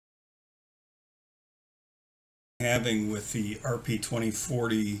Having with the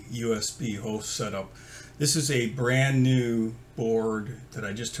RP2040 USB host setup. This is a brand new board that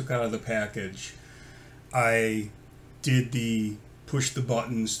I just took out of the package. I did the push the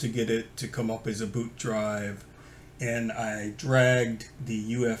buttons to get it to come up as a boot drive, and I dragged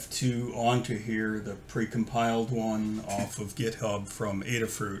the UF2 onto here, the pre-compiled one off of GitHub from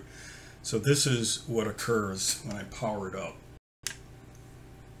Adafruit. So this is what occurs when I power it up.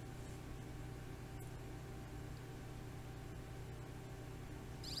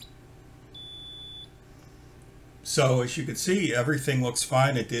 So as you can see, everything looks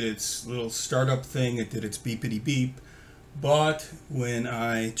fine. It did its little startup thing. It did its beepity beep. But when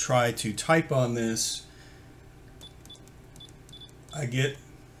I try to type on this, I get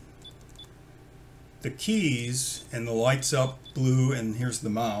the keys and the lights up blue, and here's the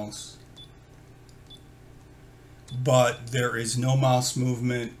mouse. But there is no mouse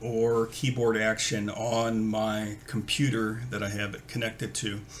movement or keyboard action on my computer that I have it connected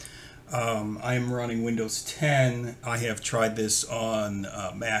to. I am running Windows 10. I have tried this on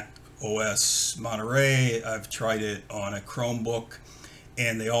Mac OS Monterey. I've tried it on a Chromebook,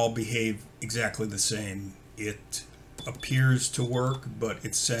 and they all behave exactly the same. It appears to work, but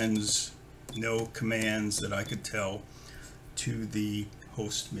it sends no commands that I could tell to the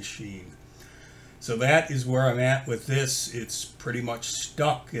host machine. So that is where I'm at with this. It's pretty much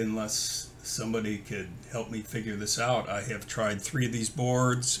stuck unless somebody could help me figure this out. I have tried 3 of these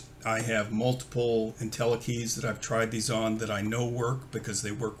boards. I have multiple Intellikeys that I've tried these on that I know work because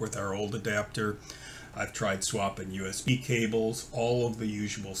they work with our old adapter. I've tried swapping USB cables, all of the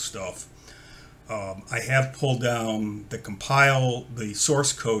usual stuff. I have pulled down the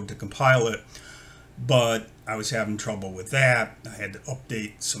source code to compile it, but I was having trouble with that. I had to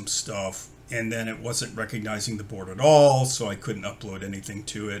update some stuff, and then it wasn't recognizing the board at all, so I couldn't upload anything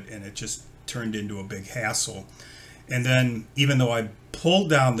to it, and it just turned into a big hassle. And then even though I pulled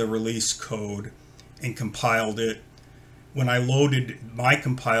down the release code and compiled it, when I loaded my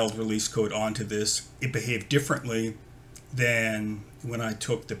compiled release code onto this, it behaved differently than when I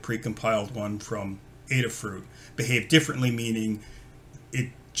took the pre-compiled one from Adafruit. Behaved differently meaning it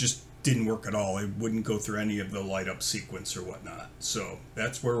just didn't work at all. It wouldn't go through any of the light up sequence or whatnot. So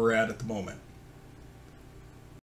that's where we're at the moment.